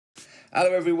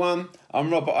Hello everyone,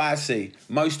 I'm Robert Hisee.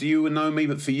 Most of you will know me,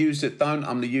 but for you that don't,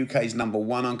 I'm the UK's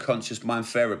 #1 unconscious mind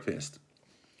therapist.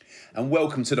 And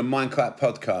welcome to the MindKite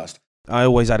Podcast. I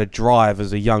always had a drive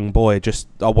as a young boy.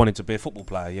 I wanted to be a football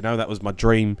player. You know, that was my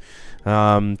dream,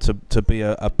 to be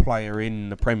a player in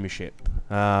the premiership.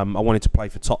 I wanted to play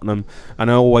for Tottenham, and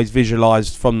I always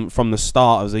visualised from the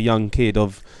start as a young kid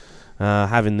of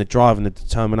having the drive and the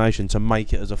determination to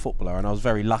make it as a footballer. And I was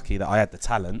very lucky that I had the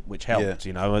talent, which helped.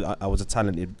 You know, I was a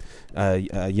talented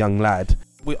young lad.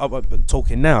 I'm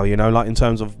talking now, you know, like in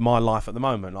terms of my life at the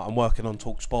moment. Like I'm working on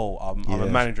TalkSport. I'm a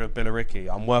manager of Billericay.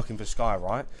 I'm working for Sky,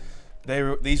 right?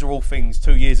 These are all things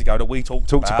 2 years ago that we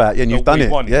talked about, yeah, and you've done it,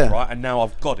 right? And now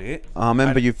I've got it. I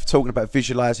remember you talking about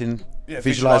visualising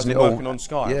it all. Working on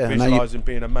Sky, visualising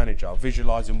being a manager,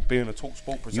 visualising being a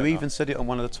TalkSport presenter. You even said it on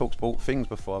one of the TalkSport things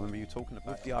before. I remember you talking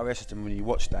about with the RS system. When you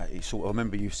watched that, I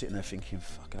remember you sitting there thinking,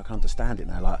 "Fuck, I can understand it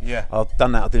now." Like, I've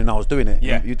done that. I didn't know I was doing it.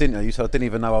 You didn't know. You said I didn't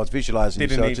even know I was visualising.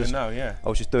 Didn't even know. Yeah, I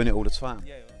was just doing it all the time.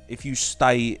 If you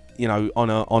stay, you know,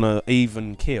 on a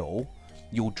even keel,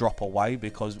 you'll drop away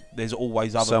because there's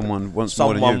always someone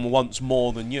wants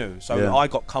more than you. So I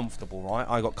got comfortable, right?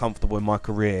 I got comfortable in my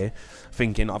career,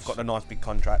 thinking I've got a nice big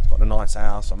contract, got a nice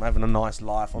house, I'm having a nice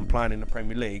life, I'm playing in the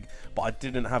Premier League, but I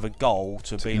didn't have a goal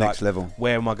to be next level.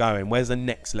 Where am I going? Where's the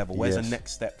next level? Where's the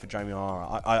next step for Jamie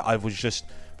O'Hara? I was just,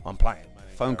 I'm playing.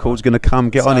 Phone call's going to come.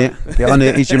 Get on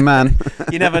it. He's your man.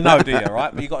 You never know, do you?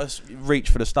 Right? But you got to reach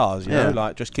for the stars. You know,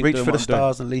 like just keep reach doing for what the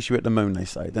stars. At least you're at the moon, they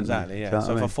say. Exactly. You? Yeah.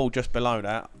 So if I fall just below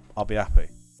that, I'll be happy.